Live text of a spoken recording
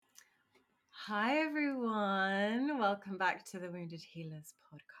Hi, everyone. Welcome back to the Wounded Healers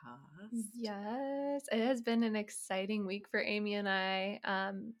podcast. Yes, it has been an exciting week for Amy and I.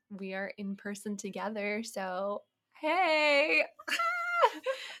 We are in person together, so hey,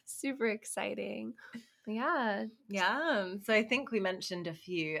 super exciting. But yeah, Yeah. So I think we mentioned a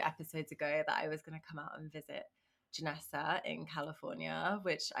few episodes ago that I was going to come out and visit Janessa in California,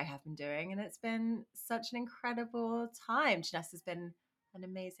 which I have been doing. And it's been such an incredible time. Janessa's been an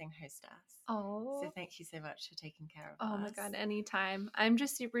amazing hostess. So oh, thank you so much for taking care of oh my us. God, anytime. I'm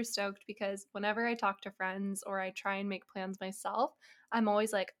just super stoked because whenever I talk to friends or I try and make plans myself, I'm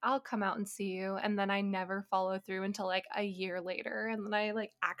always like, I'll come out and see you. And then I never follow through until like a year later. And then I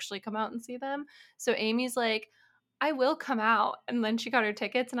like actually come out and see them. So Amy's like, I will come out. And then she got her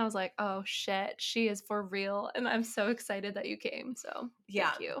tickets and I was like, oh shit, she is for real. And I'm so excited that you came. So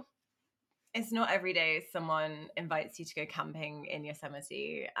Yeah. thank you. It's not every day someone invites you to go camping in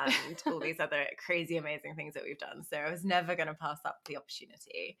Yosemite and all these other crazy, amazing things that we've done. So I was never going to pass up the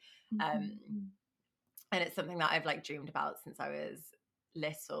opportunity. Mhm. And it's something that I've like dreamed about since I was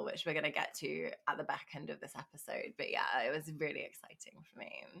little, which we're going to get to at the back end of this episode. But yeah, it was really exciting for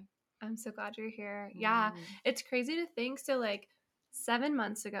me. I'm so glad you're here. Yeah, it's crazy to think. So, like 7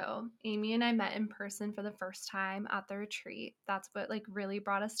 months ago, Amy and I met in person for the first time at the retreat. That's what like really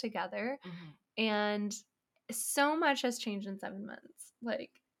brought us together. And so much has changed in 7 months.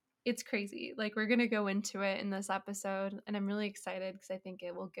 Like, it's crazy. Like, we're going to go into it in this episode. And I'm really excited because I think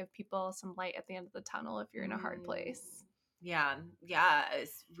it will give people some light at the end of the tunnel if you're in a hard place. Yeah.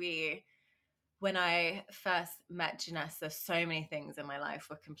 When I first met Janessa, so many things in my life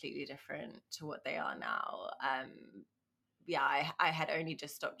were completely different to what they are now. I had only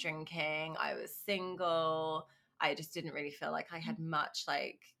just stopped drinking. I was single. I just didn't really feel like I had much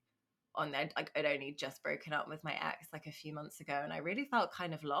like on there. Like I'd only just broken up with my ex like a few months ago, and I really felt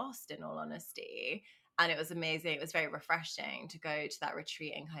kind of lost in all honesty. And it was amazing. It was very refreshing to go to that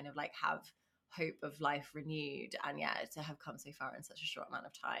retreat and kind of like have hope of life renewed, and yeah, to have come so far in such a short amount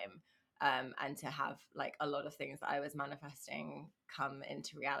of time. And to have like a lot of things that I was manifesting come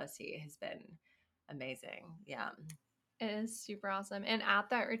into reality has been amazing. Yeah. It is super awesome. And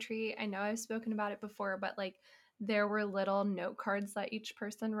at that retreat, I know I've spoken about it before, but like there were little note cards that each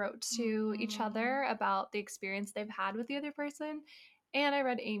person wrote to each other about the experience they've had with the other person. And I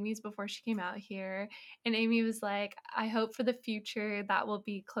read Amy's before she came out here. And Amy was like, I hope for the future that we'll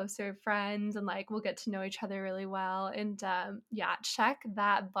be closer friends and like we'll get to know each other really well. And yeah, check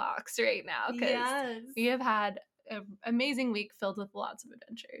that box right now because we have had an amazing week filled with lots of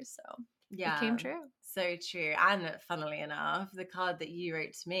adventures. So it came true. So true. And funnily enough, the card that you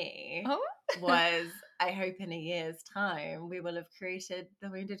wrote to me Oh. was, I hope in a year's time we will have created the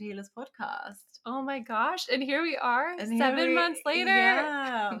Wounded Healers podcast. Oh my gosh. And here we are, and 7 months later.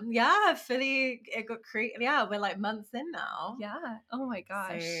 Yeah, fully it got created. Yeah, we're like months in now. Yeah. Oh my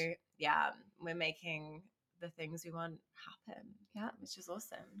gosh. So yeah, we're making the things we want happen. Yeah. Which is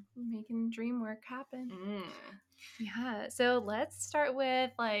awesome. Making dream work happen. Yeah. So let's start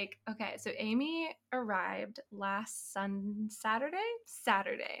with like, okay, so Amy arrived last Saturday.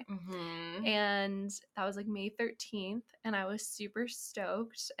 And that was like May 13th. And I was super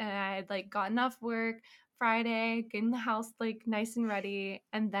stoked. And I had like gotten off work Friday, getting the house like nice and ready.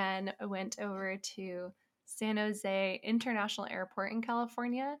 And then I went over to San Jose International Airport in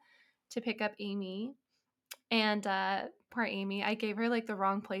California to pick up Amy. And poor Amy, I gave her like the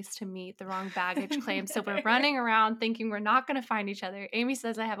wrong place to meet, the wrong baggage claim. So we're running around thinking we're not going to find each other. Amy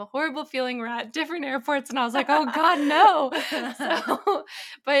says, I have a horrible feeling we're at different airports. And I was like, oh God, no. So,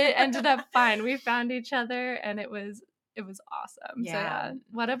 but it ended up fine. We found each other and it was awesome. Yeah. So yeah.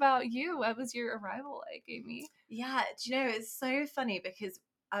 What about you? What was your arrival like, Amy? Yeah. Do you know, it's so funny because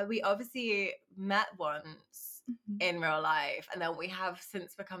we obviously met once in real life, and then we have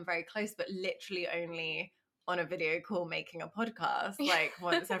since become very close, but literally only on a video call making a podcast like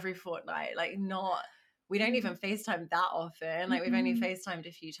once every fortnight. Like we don't even FaceTime that often. Like we've only FaceTimed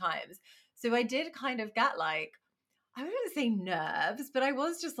a few times. So I did kind of get like, I wouldn't say nerves, but I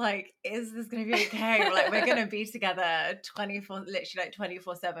was just like, is this going to be okay? Like we're going to be together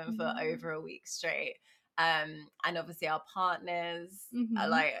 24/7 for over a week straight. And obviously our partners,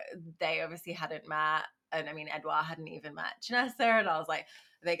 like they obviously hadn't met. And I mean, Edouard hadn't even met Janessa. And I was like,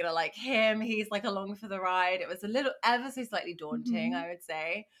 are they going to like him? He's like along for the ride. It was a little ever so slightly daunting, I would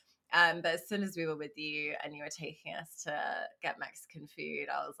say. But as soon as we were with you and you were taking us to get Mexican food,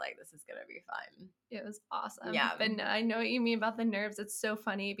 I was like, this is going to be fine. It was awesome. Yeah. But no, I know what you mean about the nerves. It's so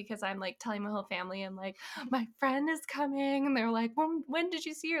funny because I'm like telling my whole family, I'm like, my friend is coming. And they're like, when did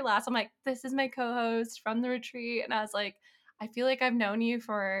you see her last? I'm like, this is my co-host from the retreat. And I was like, I feel like I've known you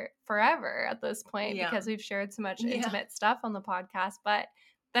for forever at this point Yeah. because we've shared so much Yeah. intimate stuff on the podcast. But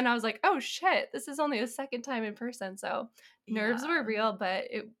then I was like, oh shit, this is only the second time in person. So nerves were real, but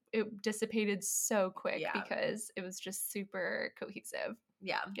it dissipated so quick because it was just super cohesive.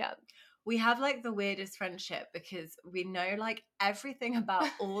 Yeah. Yeah. We have like the weirdest friendship because we know like everything about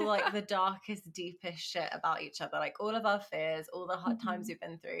all like the darkest, deepest shit about each other, like all of our fears, all the hard times we've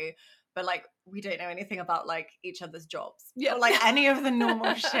been through. But like we don't know anything about like each other's jobs or like any of the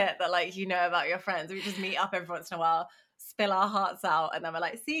normal shit that like you know about your friends. We just meet up every once in a while, spill our hearts out, and then we're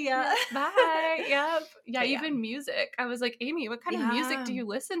like, see ya. Yep, bye. Yep. Yeah, But even music. I was like, Amy, what kind of music do you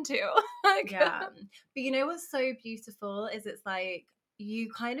listen to? Like, yeah. But you know what's so beautiful is it's like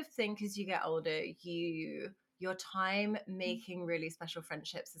you kind of think as you get older, your time making really special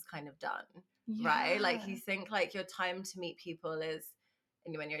friendships is kind of done. Right? Like you think like your time to meet people is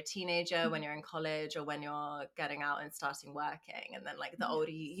when you're a teenager, when you're in college, or when you're getting out and starting working. And then like the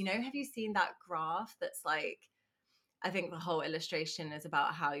older you know, have you seen that graph that's like I think the whole illustration is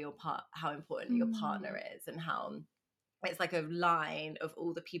about how how important your partner is and how it's like a line of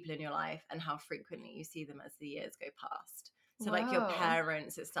all the people in your life and how frequently you see them as the years go past. So like your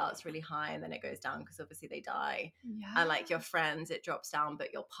parents, it starts really high and then it goes down because obviously they die. And like your friends, it drops down,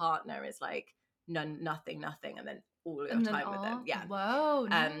 but your partner is like nothing, and then all your time with them. Yeah. Whoa.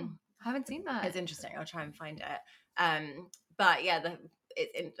 No, I haven't seen that. It's interesting. I'll try and find it. But yeah,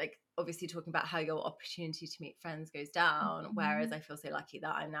 it's like obviously talking about how your opportunity to meet friends goes down. Whereas I feel so lucky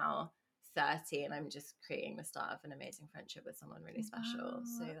that I'm now 30 and I'm just creating the start of an amazing friendship with someone really special.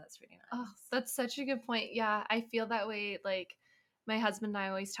 So that's really nice. Oh, that's such a good point. Yeah, I feel that way. Like my husband and I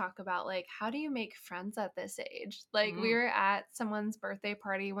always talk about like how do you make friends at this age? Like we were at someone's birthday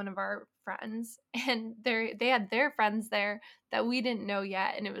party, one of our friends, and they had their friends there that we didn't know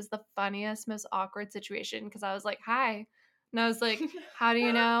yet, and it was the funniest, most awkward situation because I was like, "Hi." And I was like, how do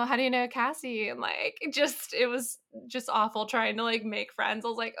you know Cassie? And like it was just awful trying to like make friends. I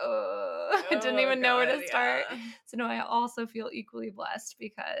was like, oh, I didn't even know where to start. So no, I also feel equally blessed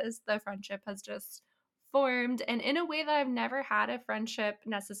because the friendship has just formed, and in a way that I've never had a friendship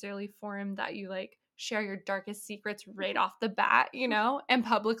necessarily formed that you like share your darkest secrets right off the bat, you know, and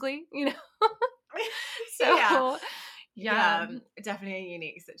publicly, you know. So yeah, definitely a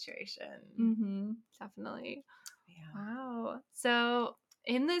unique situation. Definitely. Yeah. Wow. So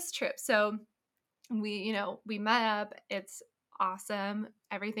in this trip, we met up. It's awesome.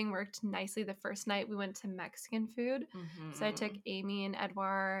 Everything worked nicely. The first night we went to Mexican food. So I took Amy and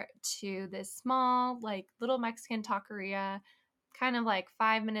Edouard to this small, like little Mexican taqueria, kind of like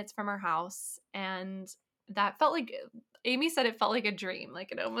 5 minutes from our house. And that felt like Amy said it felt like a dream.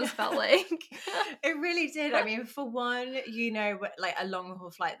 Like it almost felt like it really did. I mean, for one, you know, like a long haul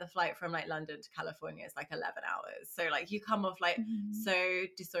flight, the flight from like London to California is like 11 hours. So like you come off like so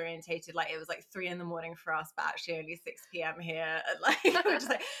disorientated, like it was like 3 a.m. for us, but actually only 6 p.m. here. And like, we're just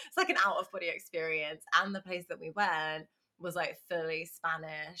like it's like an out of body experience. And the place that we went was like fully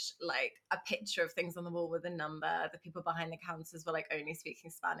Spanish, like a picture of things on the wall with a number. The people behind the counters were like only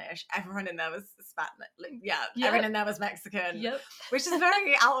speaking Spanish. Everyone in there was Spanish. Like, everyone in there was Mexican, which is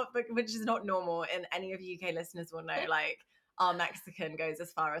very which is not normal. And any of UK listeners will know, like our Mexican goes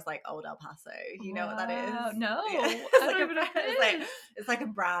as far as like Old El Paso. You know what that is? No, it's like a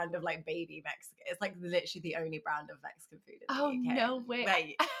brand of like baby Mexican. It's like literally the only brand of Mexican food in the UK. No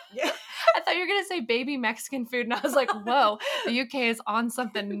way. Yeah. I thought you were gonna say baby Mexican food, and I was like, "Whoa, the UK is on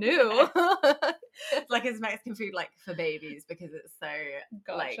something new." Like it's Mexican food, like for babies, because it's so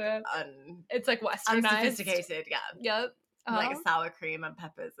like it's like westernized, unsophisticated. Yeah. Yep. Like sour cream and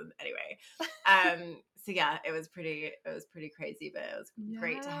peppers, and anyway. So yeah, it was pretty crazy, but it was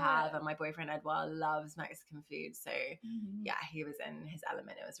great to have. And my boyfriend Edouard loves Mexican food, so yeah, he was in his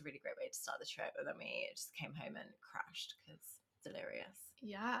element. It was a really great way to start the trip, and then we just came home and crashed because delirious.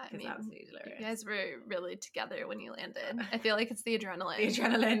 Yeah, I mean, absolutely delirious. You guys were really together when you landed. I feel like it's the adrenaline. The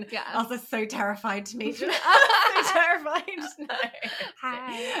adrenaline. Yeah. I was so terrified to meet you. So terrified. No.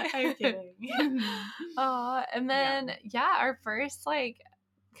 Hi. I'm kidding. And then our first like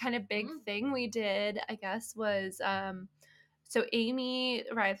kind of big thing we did, I guess, was so Amy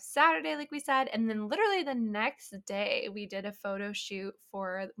arrived Saturday, like we said, and then literally the next day we did a photo shoot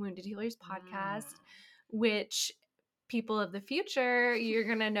for Wounded Healers podcast, which people of the future, you're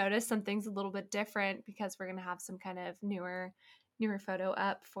going to notice something's a little bit different because we're going to have some kind of newer photo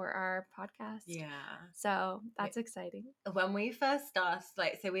up for our podcast. Yeah. So that's exciting. When we first started,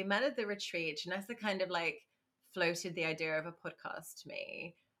 like, so we met at the retreat, Janessa kind of like floated the idea of a podcast to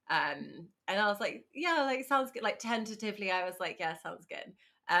me. And I was like, yeah, like sounds good. Like tentatively, I was like, yeah, sounds good.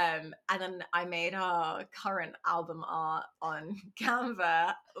 And then I made our current album art on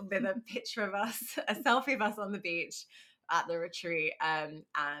Canva with a picture of us, a selfie of us on the beach at the retreat, and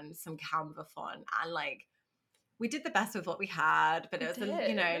some Canva font. And like, we did the best with what we had, but it was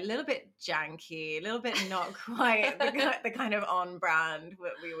a little bit janky, a little bit not quite the kind of on brand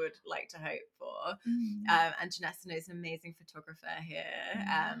what we would like to hope for. And Janessa knows an amazing photographer here.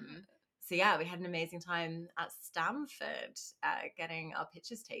 So yeah, we had an amazing time at Stanford getting our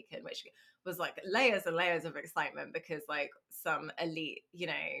pictures taken, which was like layers and layers of excitement because like some elite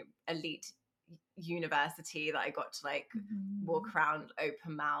university that I got to like walk around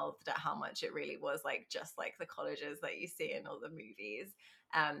open mouthed at how much it really was like just like the colleges that you see in all the movies.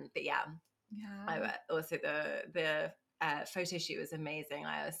 But yeah. Also the photo shoot was amazing.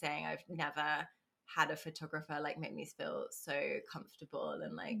 I was saying I've never had a photographer like make me feel so comfortable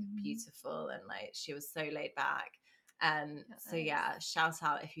and like beautiful, and like she was so laid back. So yeah, shout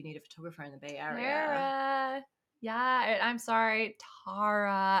out if you need a photographer in the Bay Area. Tara. Yeah, I'm sorry,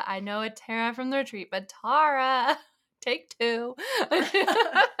 Tara. I know it's Tara from the retreat, but Tara, take two.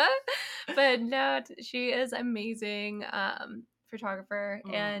 But no, she is amazing photographer,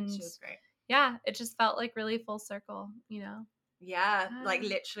 and she was great. Yeah, it just felt like really full circle, Yeah, like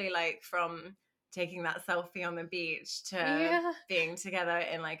literally like from taking that selfie on the beach to being together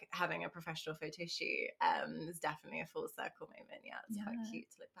and like having a professional photo shoot. It's definitely a full circle moment. Yeah, it's quite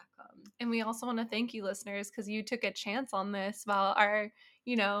cute to look back on. And we also want to thank you, listeners, because you took a chance on this while our,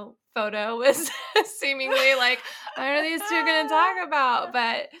 photo was seemingly like, what are these two going to talk about?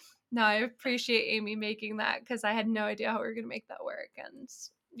 But no, I appreciate Amy making that because I had no idea how we were going to make that work. And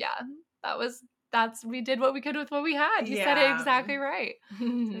yeah, we did what we could with what we had. You said it exactly right.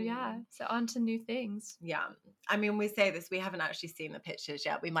 So on to new things. Yeah. I mean, we say this, we haven't actually seen the pictures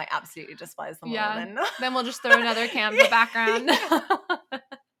yet. We might absolutely despise them all. Then we'll just throw another Canva background.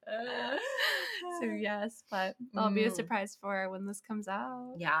 So yes, but that'll be a surprise for her when this comes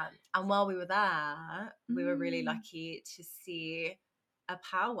out. Yeah. And while we were there, we were really lucky to see a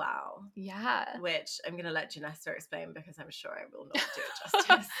powwow. Yeah. Which I'm going to let Janessa explain because I'm sure I will not do it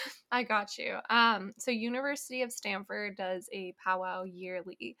justice. I got you. So University of Stanford does a powwow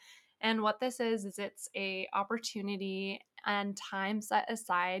yearly. And what this is it's a opportunity and time set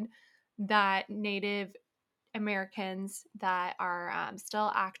aside that Native Americans that are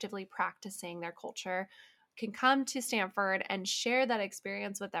still actively practicing their culture can come to Stanford and share that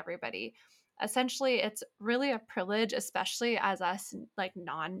experience with everybody. Essentially, it's really a privilege, especially as us like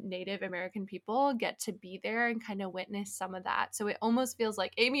non-Native American people get to be there and kind of witness some of that. So it almost feels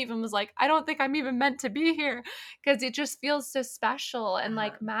like Amy even was like, I don't think I'm even meant to be here because it just feels so special and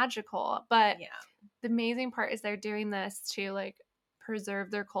like magical. But the amazing part is they're doing this to like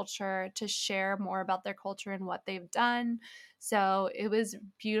preserve their culture, to share more about their culture and what they've done. So it was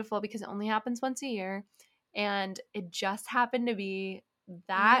beautiful because it only happens once a year. And it just happened to be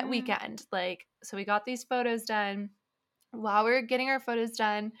that weekend. Like, so we got these photos done. While we were getting our photos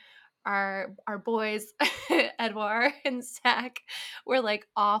done, our boys, Edouard and Zach, were like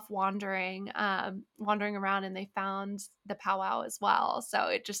off wandering around, and they found the powwow as well. So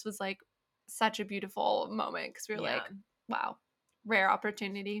it just was like such a beautiful moment because we were like, wow, rare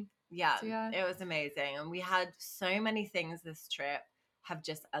opportunity. Yeah, it was amazing. And we had so many things this trip have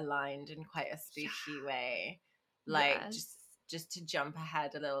just aligned in quite a spooky way. Like just to jump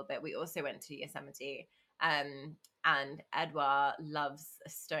ahead a little bit, we also went to Yosemite. And Edouard loves a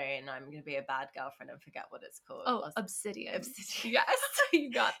stone. I'm going to be a bad girlfriend and forget what it's called. Oh, obsidian. Obsidian. Yes,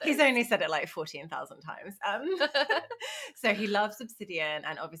 you got this. He's only said it like 14,000 times. So he loves obsidian.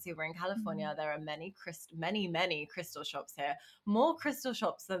 And obviously we're in California. There are many crystal shops here. More crystal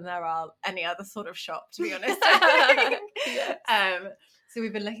shops than there are any other sort of shop, to be honest. So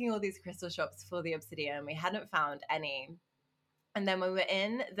we've been looking at all these crystal shops for the obsidian. We hadn't found any. And then we were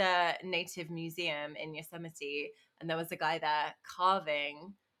in the Native Museum in Yosemite, and there was a guy there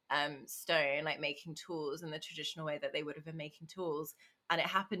carving stone, like making tools in the traditional way that they would have been making tools. And it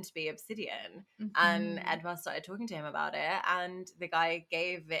happened to be obsidian. And Edouard started talking to him about it. And the guy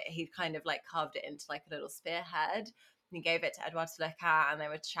he kind of like carved it into like a little spearhead. And he gave it to Edouard to look at, and they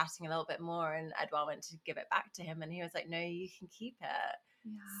were chatting a little bit more. And Edouard went to give it back to him, and he was like, no, you can keep it.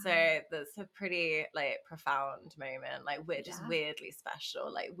 So that's a pretty like profound moment, like we're just weirdly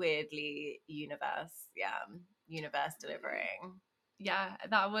special, like weirdly universe delivering.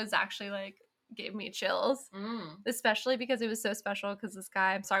 That was actually like gave me chills, especially because it was so special because this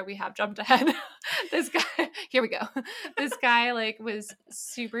guy, I'm sorry we have jumped ahead. This guy, here we go. This guy like was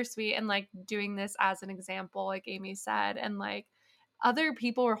super sweet and like doing this as an example, like Amy said, and like other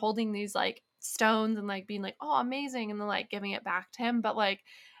people were holding these like stones and like being like, oh, amazing, and then like giving it back to him. But like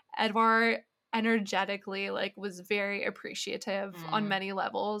Edward energetically like was very appreciative on many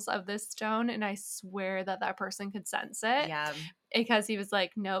levels of this stone, and I swear that that person could sense it. Yeah. Because he was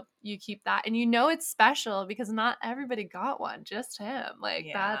like, nope, you keep that. And you know it's special because not everybody got one, just him. Like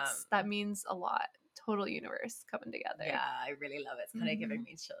that means a lot. Total universe coming together. Yeah, I really love it. It's kind of giving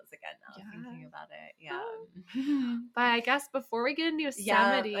me chills again now thinking about it. Yeah. But I guess before we get into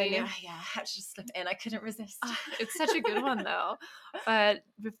Yosemite, yeah, I had to just slip in. I couldn't resist. It's such a good one though. But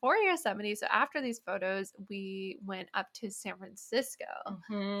before Yosemite, so after these photos, we went up to San Francisco.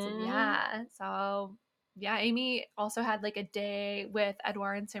 So Amy also had like a day with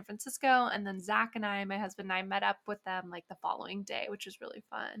Edouard in San Francisco, and then Zach and I, my husband and I, met up with them like the following day, which was really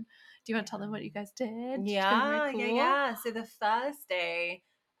fun. Do you want to tell them what you guys did? Yeah. So the first day,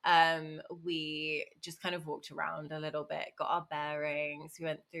 we just kind of walked around a little bit, got our bearings. We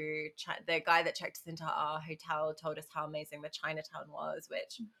went through the guy that checked us into our hotel told us how amazing the Chinatown was,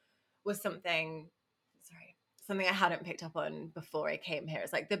 which was something I hadn't picked up on before I came here.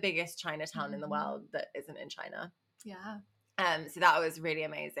 It's like the biggest Chinatown in the world that isn't in China. Yeah. So that was really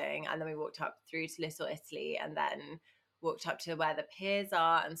amazing. And then we walked up through to Little Italy and then walked up to where the piers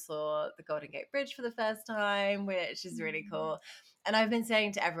are and saw the Golden Gate Bridge for the first time, which is really cool. And I've been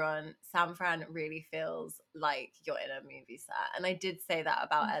saying to everyone, San Fran really feels like you're in a movie set. And I did say that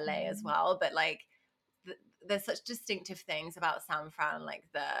about LA as well, but like there's such distinctive things about San Fran, like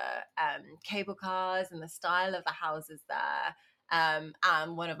the cable cars and the style of the houses there. And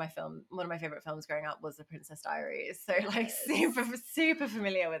one of my favorite films growing up was The Princess Diaries. So like super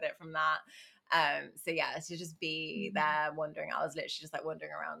familiar with it from that. To just be there wandering, I was literally just like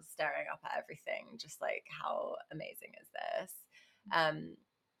wandering around, staring up at everything, just like how amazing is this?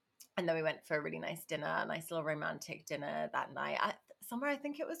 And then we went for a really nice dinner, a nice little romantic dinner that night at somewhere, I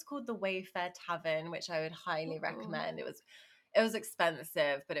think it was called the Wayfair Tavern, which I would highly recommend. It was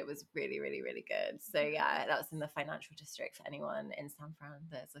expensive, but it was really, really, really good. So yeah, that was in the financial district for anyone in San Fran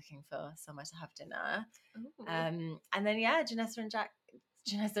that's looking for somewhere to have dinner. And then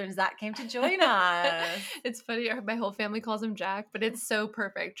Janessa and Zach came to join us. It's funny, my whole family calls him Jack, but it's so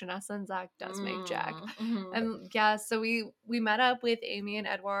perfect. Janessa and Zach does make Jack. And so we met up with Amy and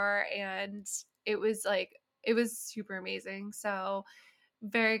Edouard, and it was super amazing. So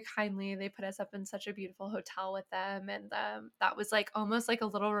very kindly, they put us up in such a beautiful hotel with them, and that was like almost like a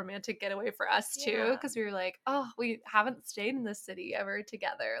little romantic getaway for us too, because we were like, oh, we haven't stayed in this city ever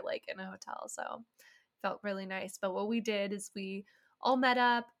together, like in a hotel, so felt really nice. But what we did is we all met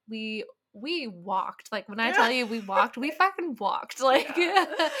up. We walked. Like when I tell you we walked, we fucking walked. Like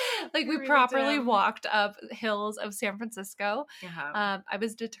like we properly walked up hills of San Francisco. I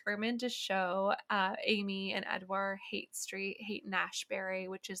was determined to show Amy and Edouard Haight and Ashbury,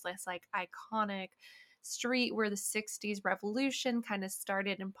 which is this like iconic street where the 60s revolution kind of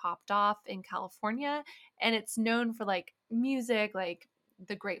started and popped off in California, and it's known for like music. Like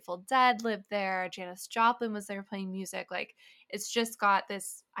the Grateful Dead lived there, Janis Joplin was there playing music. Like it's just got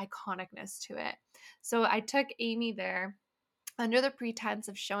this iconicness to it. So I took Amy there under the pretense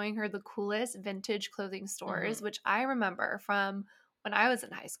of showing her the coolest vintage clothing stores, which I remember from when I was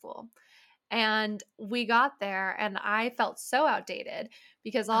in high school. And we got there and I felt so outdated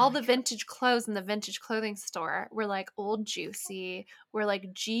because all the vintage clothes in the vintage clothing store were like Old Juicy, were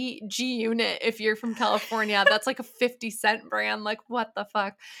like G Unit if you're from California. That's like a 50-cent brand. Like what the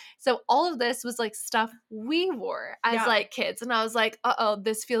fuck? So all of this was like stuff we wore as like kids. And I was like,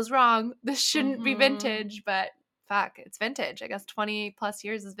 this feels wrong. This shouldn't be vintage, but fuck, it's vintage. I guess 20 plus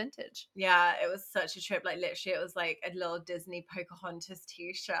years is vintage. Yeah, it was such a trip. Like literally it was like a little Disney Pocahontas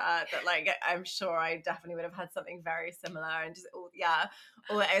t-shirt that like I'm sure I definitely would have had something very similar. And just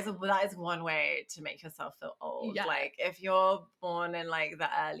that is one way to make yourself feel old. Like if you're born in like the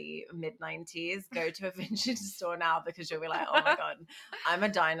early mid-90s, go to a vintage store now because you'll be like, oh my god, I'm a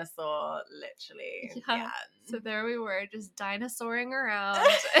dinosaur, literally. So there we were, just dinosauring around.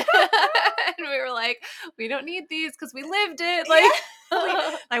 And we were like, we don't need these because we lived it.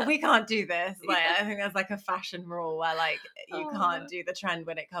 Like, we can't do this. Like, I think there's like a fashion rule where like you can't do the trend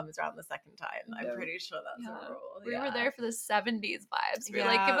when it comes around the second time. I'm pretty sure that's a rule. We were there for the 70s vibes. We were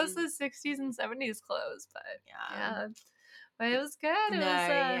like, give us the 60s and 70s clothes. But but it was good.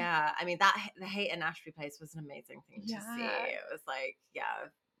 I mean, the Haight and Ashbury place was an amazing thing to see. It was like,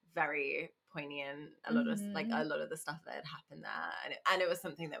 very poignant. A lot of the stuff that had happened there, and it was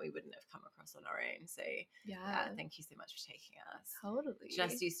something that we wouldn't have come across on our own. So yeah, thank you so much for taking us. Totally.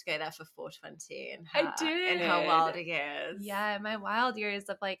 Just used to go there for 420 in her wilder years. Yeah, in my wild years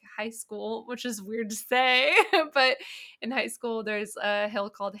of like high school, which is weird to say, but in high school there's a hill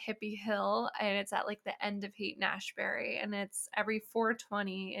called Hippie Hill, and it's at like the end of Haight-Ashbury, and it's every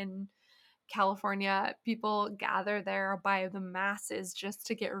 420 in California. People gather there by the masses just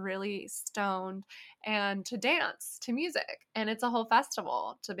to get really stoned and to dance to music. And it's a whole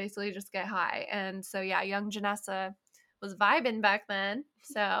festival to basically just get high. And so, yeah, young Janessa was vibing back then.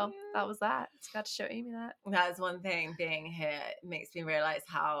 So that was that. It's got to show Amy that. That is one thing. Being here makes me realize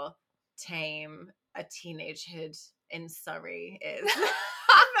how tame a teenagehood in Surrey is.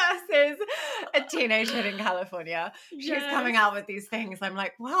 Versus a teenagehood in California. She's coming out with these things. I'm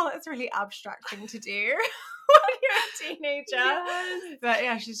like, wow, that's a really abstract thing to do when you're a teenager. Yes. But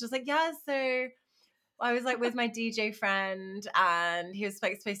yeah, she's just like, yeah, so I was like with my DJ friend, and he was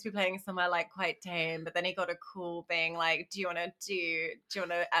like supposed to be playing somewhere like quite tame, but then he got a call being like, do you want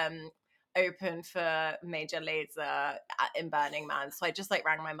to open for Major Lazer in Burning Man? So I just like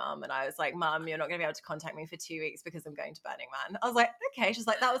rang my mum and I was like, Mum, you're not gonna be able to contact me for 2 weeks because I'm going to Burning Man. I was like, okay. She's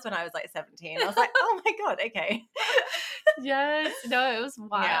like, that was when I was like 17. I was like, oh my God, okay. Yes, no, it was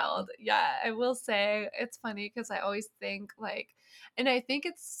wild. Yeah, I will say it's funny because I always think like, and I think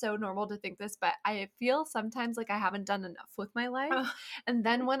it's so normal to think this, but I feel sometimes like I haven't done enough with my life. And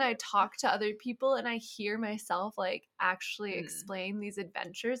then when I talk to other people and I hear myself like actually explain these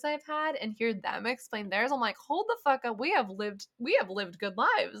adventures I've had and hear them explain theirs, I'm like, hold the fuck up. We have lived good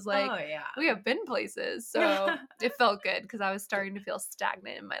lives. Like, we have been places. So it felt good because I was starting to feel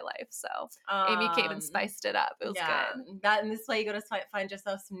stagnant in my life. So Amy came and spiced it up. It was good. That, and this way you got to find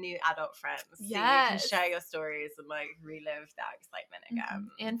yourself some new adult friends. Yes. So you can share your stories and like relive that excitement again.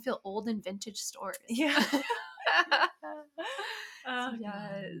 And feel old and vintage stories. Yeah. So,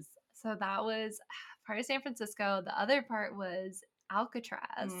 yes. So that was part of San Francisco. The other part was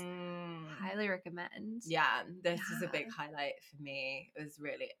Alcatraz. Highly recommend. Yeah, this is a big highlight for me.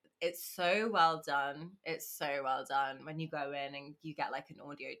 It's so well done. It's so well done. When you go in and you get like an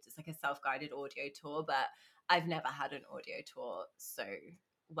audio, it's like a self-guided audio tour, but I've never had an audio tour so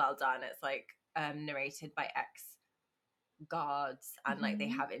well done. It's like narrated by ex-guards and like they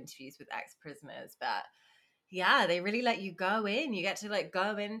have interviews with ex-prisoners, but yeah, they really let you go in. You get to like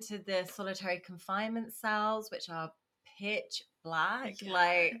go into the solitary confinement cells, which are pitch black. Yeah.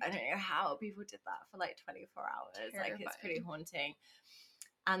 Like, I don't know how people did that for like 24 hours. Terrifying. Like, it's pretty haunting.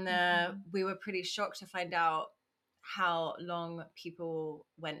 And we were pretty shocked to find out how long people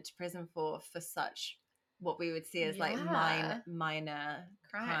went to prison for such what we would see as like minor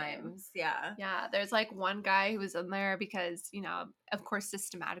crimes. Yeah, there's like one guy who was in there because, you know, of course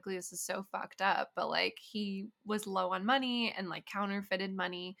systematically this is so fucked up, but like he was low on money and like counterfeited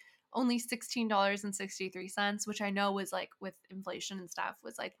money, only $16.63, which I know was like with inflation and stuff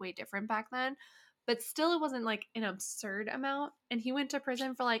was like way different back then, but still it wasn't like an absurd amount. And he went to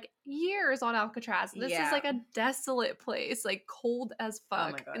prison for like years on Alcatraz. This is like a desolate place, like cold as fuck.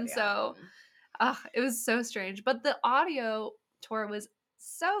 Oh my God, and so it was so strange. But the audio tour was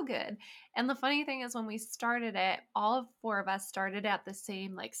so good. And the funny thing is when we started it, all four of us started at the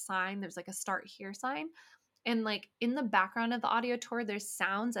same like sign. There's like a start here sign. And like in the background of the audio tour, there's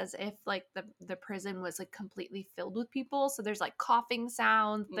sounds as if like the prison was like completely filled with people. So there's like coughing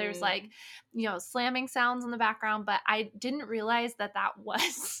sounds, there's like, you know, slamming sounds in the background. But I didn't realize that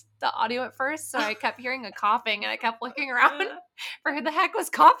was the audio at first. So I kept hearing a coughing and I kept looking around for who the heck was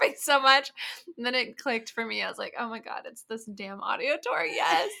coughing so much. And then it clicked for me. I was like, oh my God, it's this damn audio tour.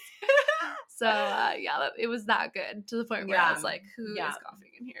 Yes. So it was that good to the point where I was like, who is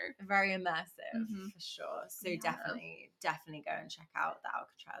coughing in here? Very immersive for sure. So definitely go and check out the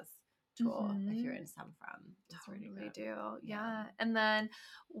Alcatraz tour if you're in San Fran. Totally do. Yeah. And then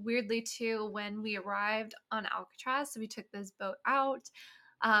weirdly too, when we arrived on Alcatraz, so we took this boat out,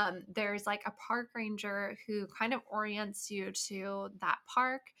 there's like a park ranger who kind of orients you to that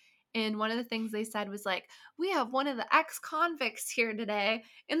park. And one of the things they said was like, we have one of the ex-convicts here today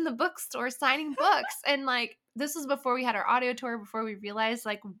in the bookstore signing books. And like, this was before we had our audio tour, before we realized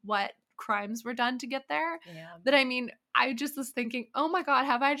like what crimes were done to get there. Yeah. But I mean, I just was thinking, oh my God,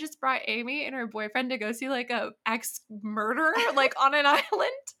 have I just brought Amy and her boyfriend to go see like a ex-murderer like on an island?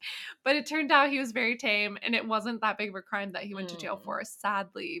 But it turned out he was very tame and it wasn't that big of a crime that he went to jail for,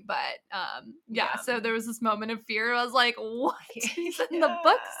 sadly. But yeah, so there was this moment of fear. I was like, what? He's in the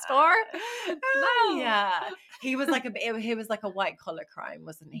bookstore? No. Yeah. He was like a white collar crime,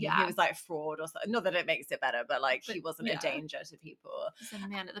 wasn't he? Yeah. He was like fraud or something. Not that it makes it better, but like he wasn't a danger to people. He's a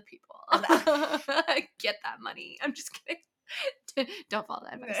man of the people. Get that money. I'm just kidding. Don't follow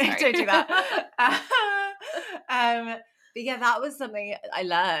that advice. Sorry. Don't do that. But yeah, that was something I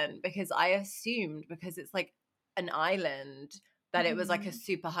learned because I assumed because it's like an island that it was like a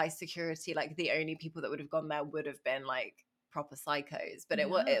super high security, like the only people that would have gone there would have been like proper psychos, but it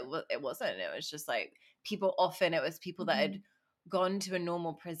wasn't. It was just like people that had gone to a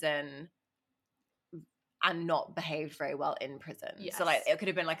normal prison and not behaved very well in prison. Yes. So like it could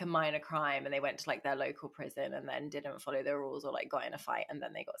have been like a minor crime and they went to like their local prison and then didn't follow the rules or like got in a fight and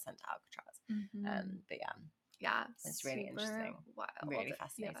then they got sent to Alcatraz. But yeah, it's really interesting, wild, really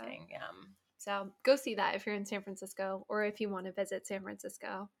fascinating. Yeah. So go see that if you're in San Francisco or if you want to visit San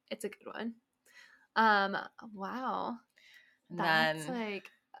Francisco. It's a good one. Wow. That's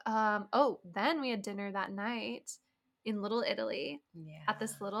then we had dinner that night in Little Italy at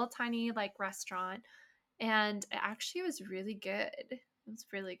this little tiny like restaurant. And it actually was really good. It was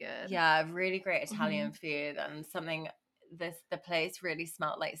really good. Yeah, really great Italian food and something. The place really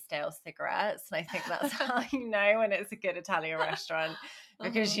smelled like stale cigarettes, and I think that's how you know when it's a good Italian restaurant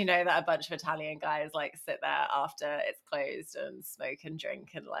because you know that a bunch of Italian guys like sit there after it's closed and smoke and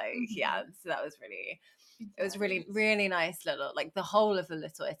drink and like so that was really. It was really, really nice little, like the whole of the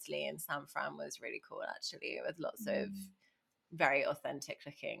Little Italy in San Fran was really cool actually, with lots of very authentic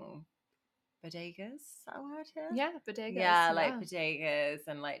looking bodegas. Is that a word here? Yeah, bodegas. Yeah, like bodegas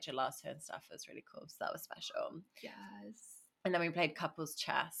and like gelato and stuff was really cool. So that was special. Yes. And then we played couples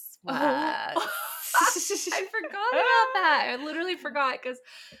chess. I forgot about that. I literally forgot because,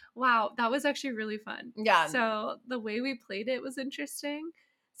 wow, that was actually really fun. Yeah. So the way we played it was interesting.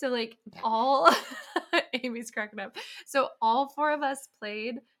 So like Amy's cracking up. So all four of us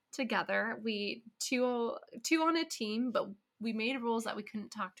played together. We two on a team, but we made rules that we couldn't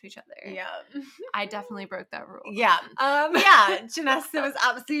talk to each other. Yeah. I definitely broke that rule. Yeah. Janessa was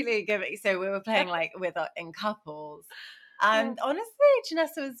absolutely giving. So we were playing like in couples. And honestly,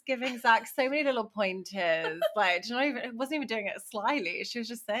 Janessa was giving Zach so many little pointers. Like, wasn't even doing it slyly. She was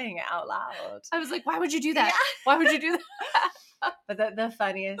just saying it out loud. I was like, why would you do that? Yeah. Why would you do that? But the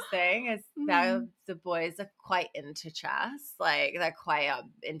funniest thing is that the boys are quite into chess. Like, they're quite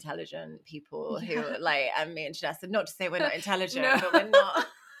intelligent people who, like, and me and Janessa, not to say we're not intelligent, but we're not.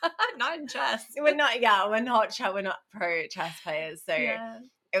 Not in chess. We're not pro chess players. So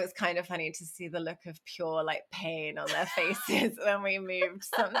it was kind of funny to see the look of pure like pain on their faces when we moved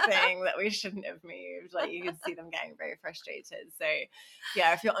something that we shouldn't have moved. Like you could see them getting very frustrated. So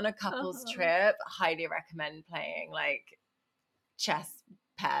yeah, if you're on a couples trip, highly recommend playing like chess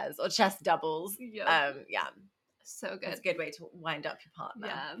pairs or chess doubles. Yeah. So good. It's a good way to wind up your partner.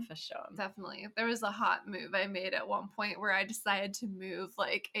 Yeah, for sure. Definitely. There was a hot move I made at one point where I decided to move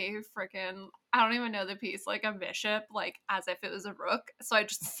like a freaking, I don't even know the piece, like a bishop, like as if it was a rook. So I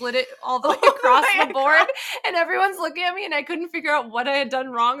just slid it all the way across the board and everyone's looking at me and I couldn't figure out what I had done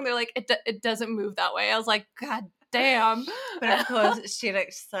wrong. They're like, it doesn't move that way. I was like, God damn. But of course she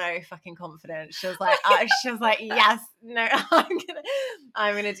looked so fucking confident. She was like yes, no,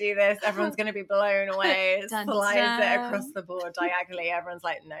 I'm gonna do this. Everyone's gonna be blown away. Slides it across the board diagonally. Everyone's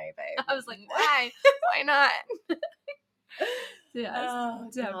like, no, babe. I was like, why not?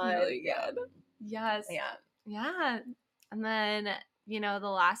 Yes, definitely good. Yes. Yeah. And then, the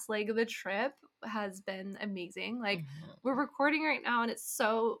last leg of the trip has been amazing. Like we're recording right now and it's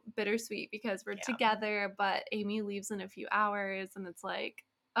so bittersweet because we're together, but Amy leaves in a few hours and it's like,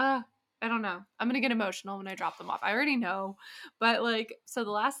 I don't know. I'm going to get emotional when I drop them off. I already know. But like, so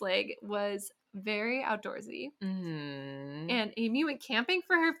the last leg was very outdoorsy. And Amy went camping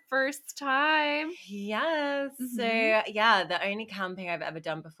for her first time. Yes. So the only camping I've ever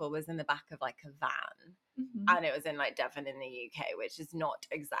done before was in the back of like a van. And it was in like Devon in the UK, which is not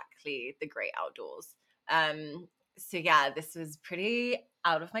exactly the great outdoors. So yeah, this was pretty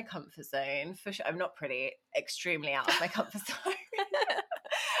out of my comfort zone for sure. I'm not pretty, extremely out of my comfort zone.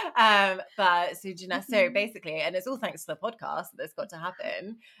 But so Janessa basically, and it's all thanks to the podcast that this got to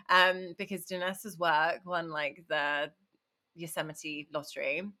happen, because Janessa's work won like the Yosemite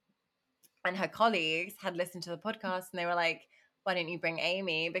lottery, and her colleagues had listened to the podcast and they were like, why don't you bring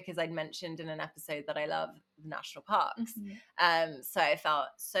Amy? Because I'd mentioned in an episode that I love the national parks. So I felt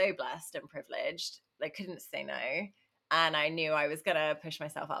so blessed and privileged. I couldn't say no. and I knew I was gonna push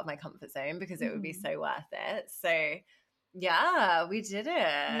myself out of my comfort zone because it would be so worth it. So yeah, we did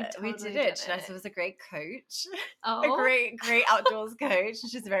it. We totally did it. did Janessa it. was a great coach, a Oh, great outdoors coach.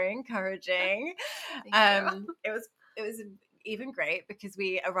 She's very encouraging. thank you. It was even great because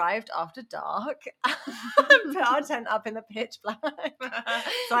we arrived after dark, put our tent up in the pitch black,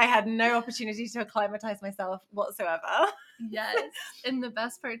 so I had no opportunity to acclimatize myself whatsoever. Yes. And the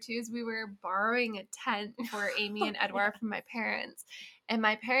best part too is we were borrowing a tent for Amy and Edward from my parents. And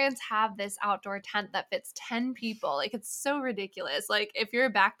my parents have this outdoor tent that fits 10 people. Like, it's so ridiculous. Like, if you're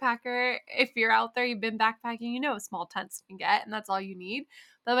a backpacker, if you're out there, you've been backpacking, you know what small tents can get, and that's all you need.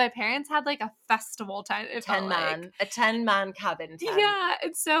 But my parents had like a festival tent. It felt like A 10-man cabin tent. yeah,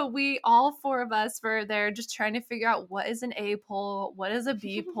 and so we all four of us were there just trying to figure out what is an A pole, what is a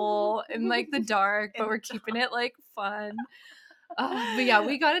B pole in like the dark, but we're keeping it like fun. But yeah,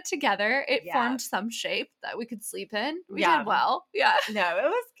 we got it together. It formed some shape that we could sleep in. We did well. Yeah. No, it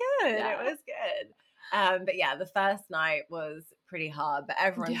was good. Yeah. It was good. But yeah, the first night was pretty hard. But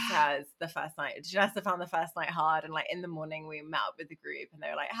everyone says the first night. Janessa found the first night hard, and like in the morning we met up with the group, and they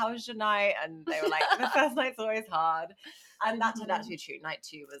were like, "How was your night?" And they were like, "The first night's always hard," and that turned out to be true. Night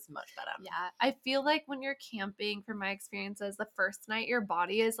 2 was much better. Yeah, I feel like when you're camping, from my experiences, the first night your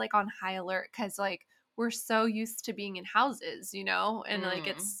body is like on high alert because like we're so used to being in houses, you know, and like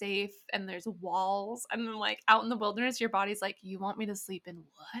it's safe and there's walls. And then like out in the wilderness, your body's like, you want me to sleep in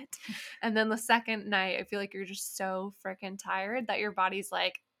what? And then the second night, I feel like you're just so freaking tired that your body's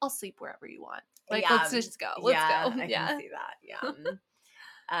like, I'll sleep wherever you want. Like, let's just go. Let's go. I can see that.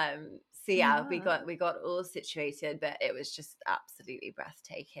 Yeah. So yeah, we got all situated, but it was just absolutely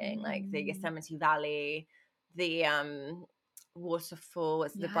breathtaking. Like the Yosemite Valley, the waterfall,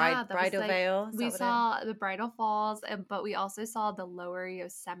 what's the Bridal Veil? We saw the Bridal Falls, but we also saw the Lower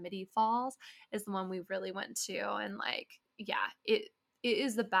Yosemite Falls is the one we really went to, and like it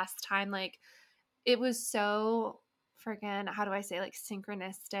is the best time. Like it was so freaking, how do I say, like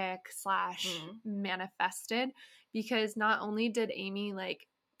synchronistic / manifested, because not only did Amy like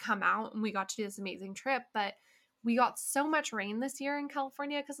come out and we got to do this amazing trip, but we got so much rain this year in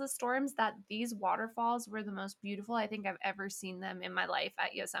California because of the storms that these waterfalls were the most beautiful I think I've ever seen them in my life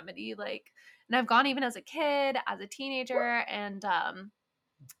at Yosemite. Like, and I've gone even as a kid, as a teenager, and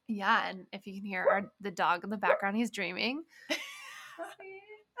yeah, and if you can hear the dog in the background, he's dreaming.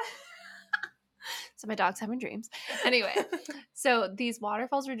 So my dog's having dreams. Anyway, so these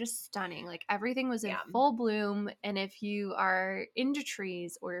waterfalls were just stunning. Like everything was in full bloom. And if you are into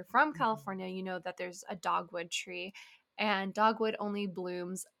trees or you're from California, you know that there's a dogwood tree. And dogwood only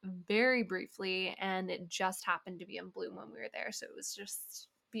blooms very briefly. And it just happened to be in bloom when we were there. So it was just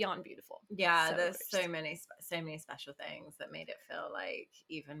beyond beautiful. Yeah, so there's so many special things that made it feel like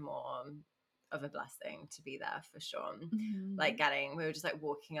even more of a blessing to be there for sure. Like we were just like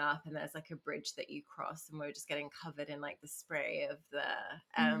walking up, and there's like a bridge that you cross, and we were just getting covered in like the spray of the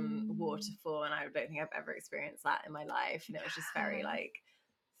waterfall, and I don't think I've ever experienced that in my life, and it was just very like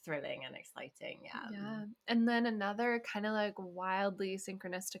thrilling and exciting. Yeah. And then another kind of like wildly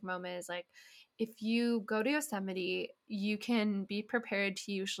synchronistic moment is like, if you go to Yosemite, you can be prepared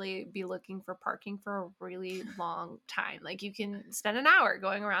to usually be looking for parking for a really long time. Like you can spend an hour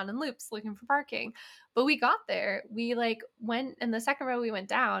going around in loops looking for parking. But we got there, we like went in the second row we went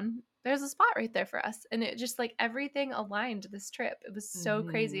down, there's a spot right there for us. And it just like everything aligned this trip. It was so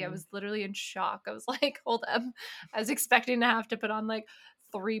crazy. I was literally in shock. I was like, hold up. I was expecting to have to put on like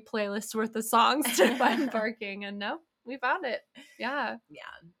 3 playlists worth of songs to find parking, and no, we found it.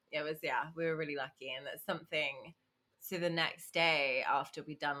 It was we were really lucky. And that's something. So the next day after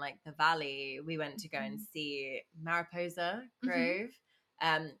we'd done like the valley, we went to go and see Mariposa Grove,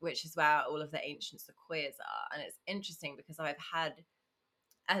 which is where all of the ancient sequoias are. And it's interesting because I've had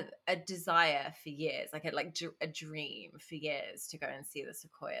a desire for years, like a dream for years to go and see the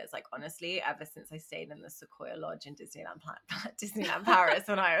sequoias. Like honestly, ever since I stayed in the Sequoia Lodge in Disneyland Paris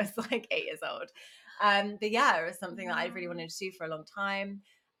when I was like 8 years old. But yeah, it was something that I really wanted to do for a long time.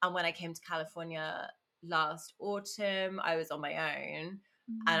 And when I came to California last autumn, I was on my own,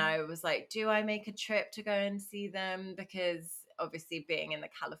 and I was like, do I make a trip to go and see them? Because obviously being in the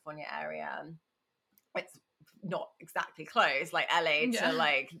California area, it's not exactly close, like LA to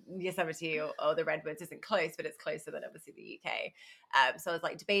like Yosemite or the Redwoods isn't close, but it's closer than obviously the UK. So I was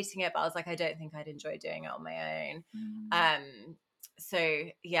like debating it, but I was like, I don't think I'd enjoy doing it on my own. So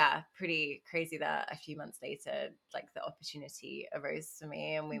yeah, pretty crazy that a few months later, like the opportunity arose for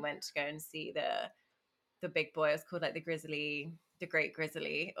me, and we went to go and see the big boy. It was called like the Great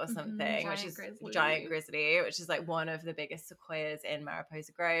Grizzly or something, which is Giant Grizzly, which is like one of the biggest sequoias in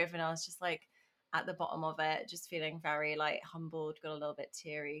Mariposa Grove. And I was just like, at the bottom of it, just feeling very like humbled, got a little bit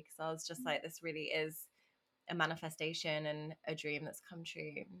teary because I was just like, this really is a manifestation and a dream that's come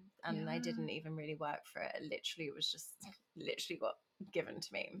true. And I didn't even really work for it. Literally, it was just literally got given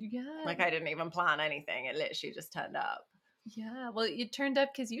to me. Yeah. Like I didn't even plan anything. It literally just turned up. Yeah. Well, you turned up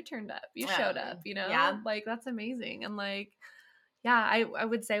because you turned up. You showed up, you know? Yeah. Like, that's amazing. And like, yeah, I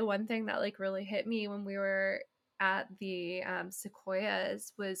would say one thing that like really hit me when we were at the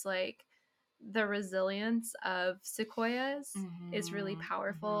sequoias was like the resilience of sequoias is really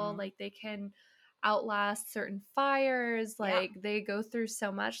powerful. Like they can outlast certain fires. Like they go through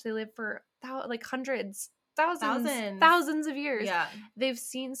so much. They live for like hundreds, thousands of years. Yeah. They've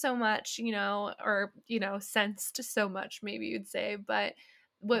seen so much, you know, or, you know, sensed so much, maybe you'd say. But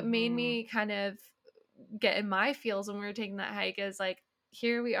what made me kind of get in my feels when we were taking that hike is like,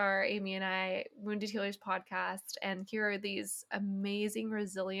 here we are, Amy and I, Wounded Healers podcast, and here are these amazing,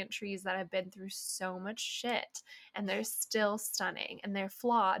 resilient trees that have been through so much shit, and they're still stunning, and they're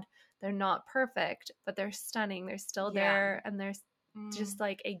flawed. They're not perfect, but they're stunning. They're still there, and they're just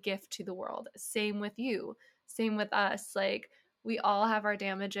like a gift to the world. Same with you. Same with us. Like, we all have our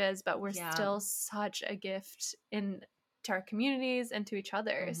damages, but we're still such a gift to our communities and to each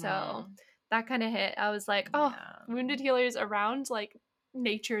other. So that kind of hit. I was like, oh, Wounded Healers around like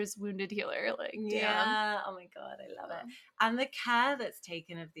nature's wounded healer. Like, damn. Oh my God, I love it. And the care that's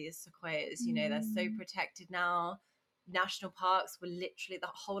taken of these sequoias, you know, they're so protected now. National parks were literally, the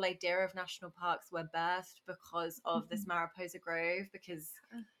whole idea of national parks were birthed because of this Mariposa Grove, because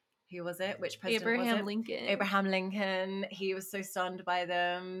who was it? Which president was it? Abraham Lincoln. He was so stunned by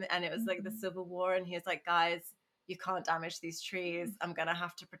them. And it was like the Civil War. And he was like, guys, you can't damage these trees. I'm going to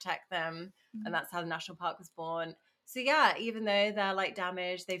have to protect them. And that's how the national park was born. So yeah, even though they're like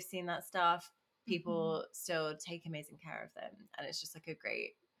damaged, they've seen that stuff, people still take amazing care of them. And it's just like a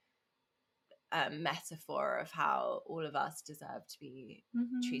great metaphor of how all of us deserve to be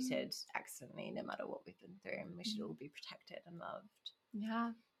treated excellently, no matter what we've been through. And we should all be protected and loved.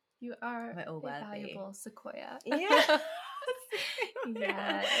 Yeah. You are We're all a valuable sequoia. Yeah.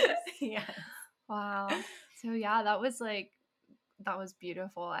 Yes. Yes. Wow. So yeah, that was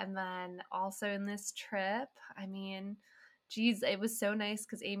beautiful. And then also in this trip, I mean, geez, it was so nice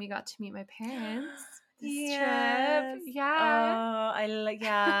because Amy got to meet my parents this trip. Yeah.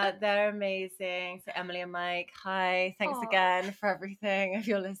 Oh, they're amazing. So Emily and Mike, hi. Thanks again for everything if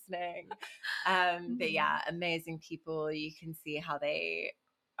you're listening. But yeah, amazing people. You can see how they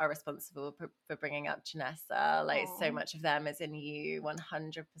are responsible for bringing up Janessa. Like so much of them is in you,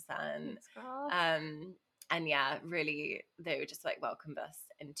 100%. Thanks, girl. And yeah, really, they would just like welcomed us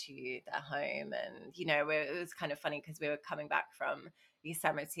into their home. And, you know, it was kind of funny because we were coming back from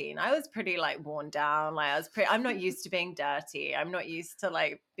Yosemite and I was pretty like worn down. Like I'm not used to being dirty. I'm not used to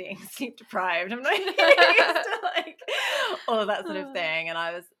like being sleep deprived. I'm not used to like all of that sort of thing.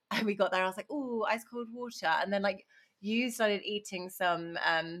 And we got there, I was like, ooh, ice cold water. And then like you started eating some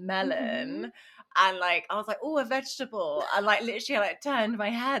melon. And like I was like, oh, a vegetable. And like literally I like turned my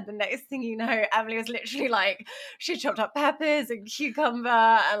head. The next thing you know, Emily was literally like, she chopped up peppers and cucumber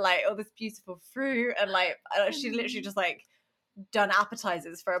and like all this beautiful fruit. And like she literally just like done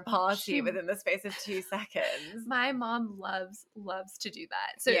appetizers for a party within the space of 2 seconds. My mom loves to do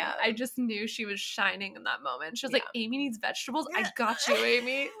that. So I just knew she was shining in that moment. She was like, Amy needs vegetables. I got you,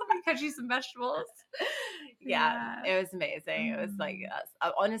 Amy. Let me catch you some vegetables. It was amazing. It was like,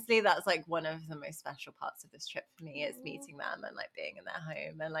 honestly, that's like one of the most special parts of this trip for me is meeting them and like being in their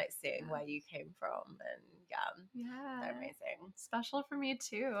home and like seeing where you came from. And they're amazing. Special for me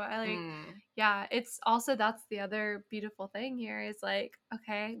too. It's also, that's the other beautiful thing here is like,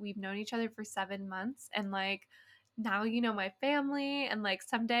 okay, we've known each other for 7 months and like now you know my family and like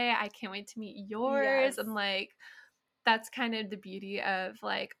someday I can't wait to meet yours. And like that's kind of the beauty of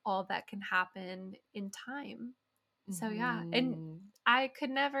like all that can happen in time. So and I could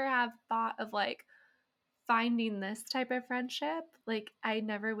never have thought of like finding this type of friendship. Like I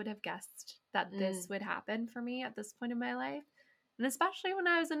never would have guessed that this would happen for me at this point in my life. And especially when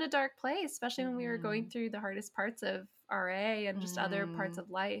I was in a dark place, especially when we were going through the hardest parts of RA and just other parts of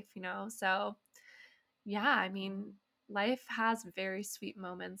life, you know? So yeah, I mean, life has very sweet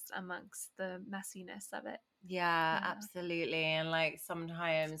moments amongst the messiness of it. Yeah, absolutely. And like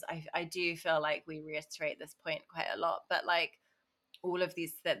sometimes I do feel like we reiterate this point quite a lot, but like all of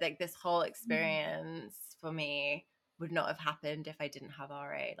these, that like this whole experience for me would not have happened if I didn't have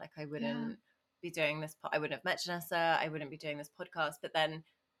RA. Like I wouldn't be doing this. I wouldn't have met Janessa. I wouldn't be doing this podcast. But then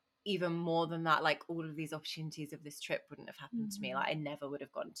even more than that, like all of these opportunities of this trip wouldn't have happened to me. Like I never would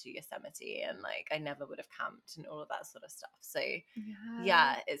have gone to Yosemite and like I never would have camped and all of that sort of stuff. So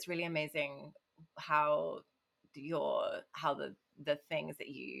yeah, it's really amazing the things that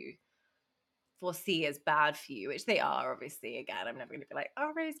you foresee as bad for you, which they are, obviously. Again, I'm never going to be like,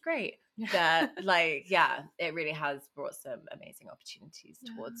 oh, Ray's great. But like, yeah, it really has brought some amazing opportunities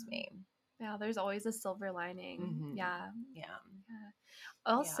towards me. Yeah, there's always a silver lining. Mm-hmm. Yeah. Yeah.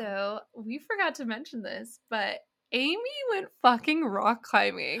 Also, we forgot to mention this, but Amy went fucking rock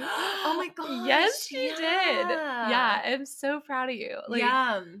climbing. Oh my gosh. Yes, she did. Yeah, I'm so proud of you. Like,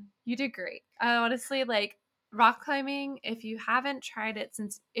 yeah. you did great. I honestly, like, rock climbing, if you haven't tried it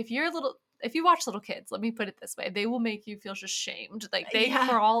if you watch little kids, let me put it this way, they will make you feel just shamed. Like, they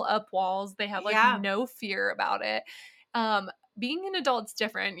crawl up walls. They have, like, no fear about it. Being an adult's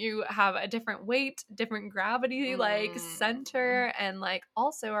different. You have a different weight, different gravity, like, center, and, like,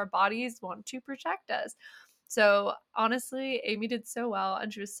 also our bodies want to protect us. So honestly, Amy did so well,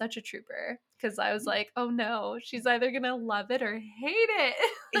 and she was such a trooper, because I was like, oh no, she's either gonna love it or hate it.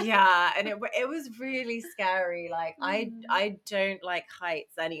 Yeah, and it was really scary. Like, I don't like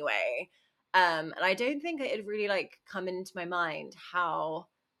heights anyway, and I don't think it had really like come into my mind how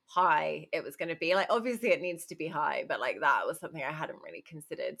high it was going to be. Like, obviously it needs to be high, but like that was something I hadn't really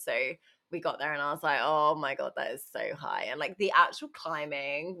considered. So we got there and I was like, oh my god, that is so high. And like the actual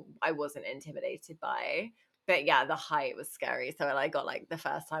climbing I wasn't intimidated by, but yeah, the height was scary. So I got like, the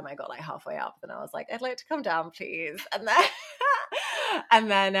first time I got like halfway up, then I was like, I'd like to come down, please. And then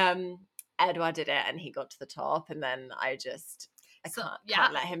and then Edward did it and he got to the top, and then I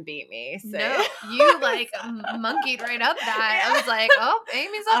can't let him beat me. So no, you like monkeyed right up that. I was like, oh,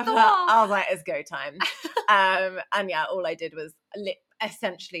 Amy's up the wall. I was like, it's go time. And yeah, all I did was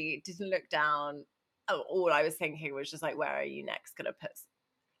essentially didn't look down. All I was thinking was just like, where are you next gonna put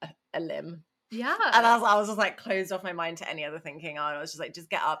a limb? Yeah. And I was just like closed off my mind to any other thinking. I was just like, just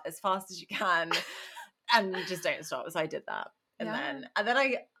get up as fast as you can and just don't stop. So I did that. And then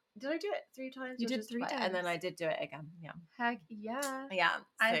I do it 3 times? You did 3 times. And then I did do it again. Yeah. Heck yeah. Yeah.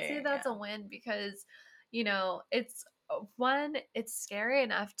 I'd say that's a win, because, you know, it's scary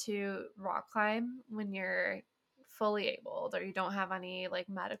enough to rock climb when you're fully able or you don't have any like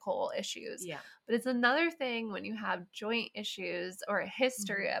medical issues. Yeah. But it's another thing when you have joint issues or a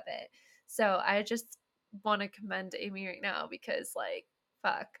history of it. So I just want to commend Amy right now, because like,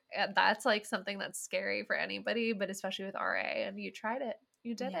 fuck, that's like something that's scary for anybody, but especially with RA, and you tried it.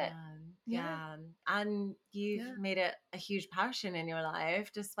 You did it. Yeah. And you've made it a huge passion in your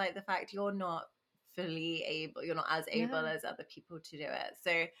life, despite the fact you're not as able as other people to do it.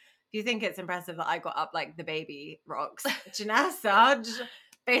 So if you think it's impressive that I got up like the baby rocks, Janessa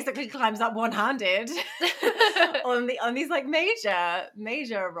basically climbs up one-handed on these like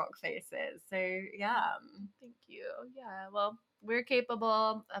major rock faces. So yeah. Thank you. Yeah. Well, we're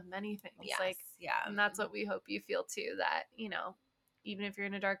capable of many things. Yes, like, and that's what we hope you feel too, that, you know, even if you're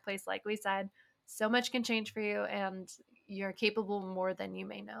in a dark place, like we said, so much can change for you, and you're capable more than you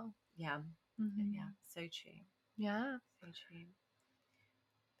may know. Yeah. Mm-hmm. Yeah. So true. Yeah. So true.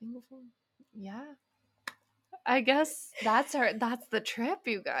 Beautiful. Yeah. I guess that's the trip,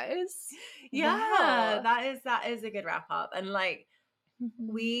 you guys. Yeah. Wow. That is a good wrap up. And like,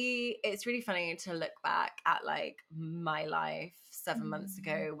 it's really funny to look back at like my life 7 months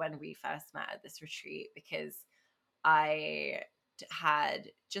ago when we first met at this retreat, because I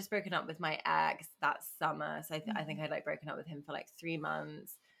had just broken up with my ex that summer. So I think I'd like broken up with him for like 3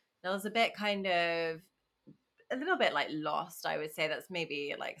 months. I was a bit a little bit like lost, I would say. That's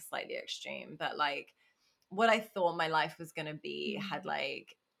maybe like slightly extreme, but like what I thought my life was going to be had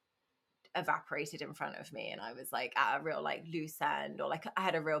like evaporated in front of me, and I was like at a real like loose end, or like I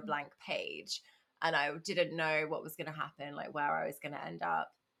had a real blank page, and I didn't know what was going to happen, like where I was going to end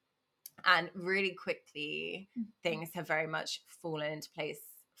up. And really quickly things have very much fallen into place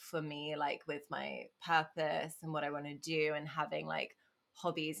for me, like with my purpose and what I want to do, and having like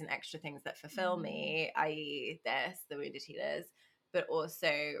hobbies and extra things that fulfill me, i.e. the Wounded Healers, but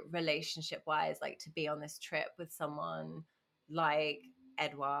also relationship wise, like to be on this trip with someone like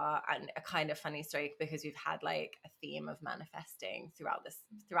Edouard. And a kind of funny story, because we've had like a theme of manifesting throughout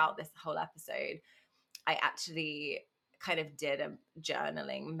this whole episode. I actually kind of did a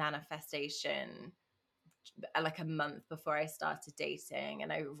journaling manifestation like a month before I started dating,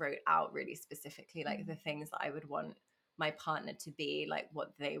 and I wrote out really specifically like the things that I would want my partner to be, like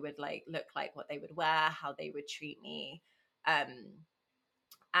what they would like look like, what they would wear, how they would treat me.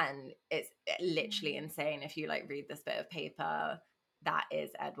 And it's literally insane. If you like read this bit of paper, that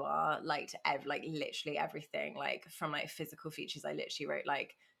is Edouard, like like literally everything, like from like physical features. I literally wrote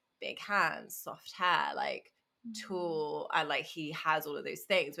like big hands, soft hair, like tall, and like he has all of those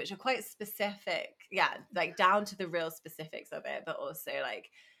things, which are quite specific, like down to the real specifics of it, but also like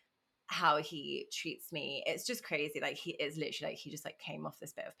how he treats me. It's just crazy. Like he is literally like he just like came off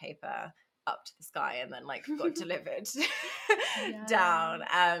this bit of paper up to the sky and then like got delivered down.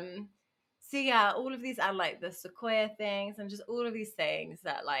 So yeah, all of these and like the Sequoia things and just all of these things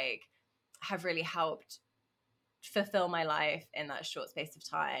that like have really helped fulfill my life in that short space of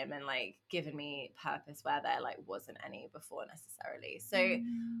time and like given me purpose where there like wasn't any before necessarily. So I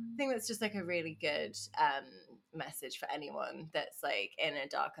think that's just like a really good message for anyone that's like in a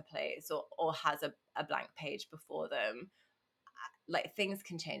darker place or has a blank page before them. Like things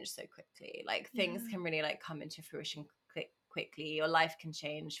can change so quickly. Like things can really like come into fruition quickly. Your life can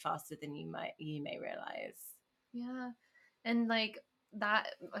change faster than you may realize. Yeah. And like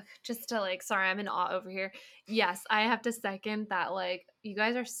that, just to like, sorry, I'm in awe over here. Yes, I have to second that. Like, you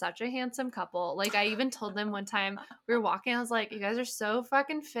guys are such a handsome couple. Like, I even told them one time we were walking, I was like, you guys are so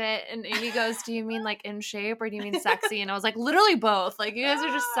fucking fit. And Amy goes, do you mean like in shape or do you mean sexy? And I was like, literally both. Like, you guys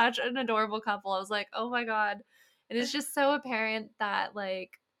are just such an adorable couple. I was like, oh my God. And it's just so apparent that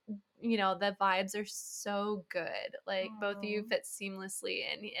like, you know, the vibes are so good. Like, both of you fit seamlessly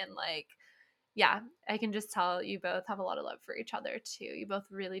and like, yeah, I can just tell you both have a lot of love for each other too. You both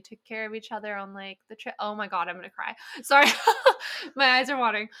really took care of each other on like the trip. Oh my God, I'm going to cry. Sorry. My eyes are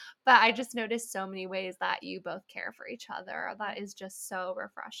watering. But I just noticed so many ways that you both care for each other. That is just so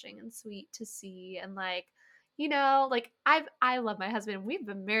refreshing and sweet to see. And like, you know, like I love my husband. We've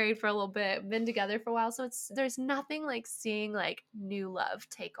been married for a little bit, been together for a while. So there's nothing like seeing like new love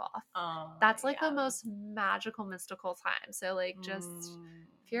take off. That's like the most magical, mystical time. So like just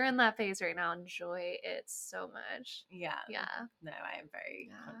if you're in that phase right now, enjoy it so much. Yeah. No, I am very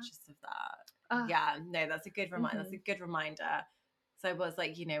conscious of that. Yeah, no, that's a good reminder. That's a good reminder. So I was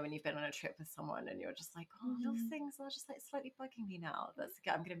like, you know, when you've been on a trip with someone and you're just like, oh, little things are just like slightly bugging me now. That's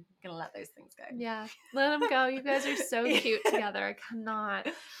good. I'm gonna let those things go. Yeah, let them go. You guys are so cute together. I cannot.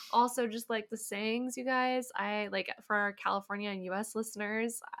 Also, just like the sayings, you guys. I like for our California and U.S.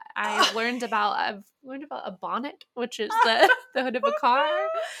 listeners. I've learned about a bonnet, which is the hood of a car.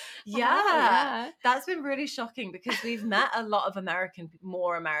 Yeah, that's been really shocking because we've met a lot of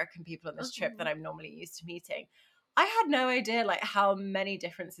more American people on this trip than I'm normally used to meeting. I had no idea like how many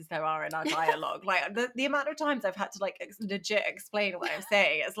differences there are in our dialogue. Like the amount of times I've had to like legit explain what I'm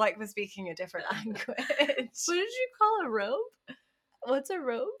saying. It's like we're speaking a different language. What did you call a robe? What's a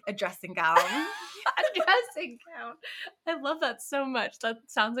robe? A dressing gown. A dressing gown. I love that so much. That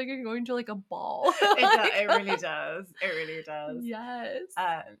sounds like you're going to like a ball. It really does. It really does. Yes. It's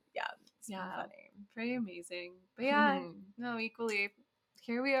funny. Very amazing. But yeah, no, equally.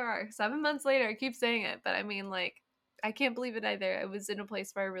 Here we are, 7 months later. I keep saying it, but I mean, like, I can't believe it either. I was in a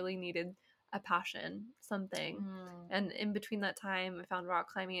place where I really needed a passion, something, and in between that time, I found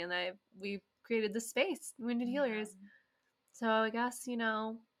rock climbing, and we created the space, Wounded Healers. So I guess, you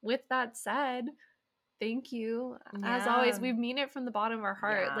know, with that said, thank you. As always, we mean it from the bottom of our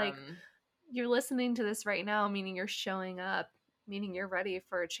heart. Like, you're listening to this right now, meaning you're showing up, meaning you're ready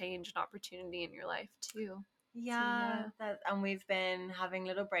for a change and opportunity in your life too. And we've been having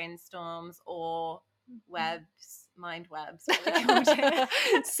little brainstorms or mind webs,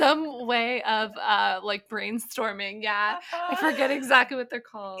 some way of like brainstorming. I forget exactly what they're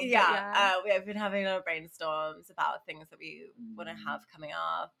called. We have been having little brainstorms about things that we want to have coming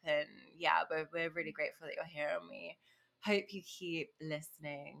up, and we're really grateful that you're here, and we hope you keep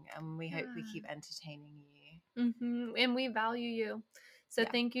listening, and we hope we keep entertaining you. And we value you, so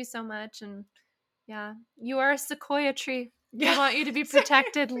thank you so much. And you are a sequoia tree. We want you to be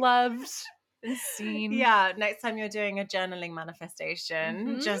protected, loved, and seen. Next time you're doing a journaling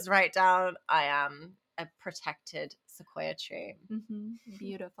manifestation, just write down, I am a protected sequoia tree.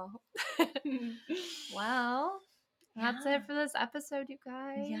 Beautiful. Well, that's it for this episode, you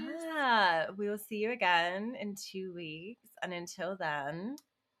guys. We will see you again in 2 weeks, and until then,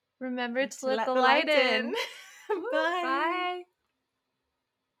 remember to let the light in. Bye.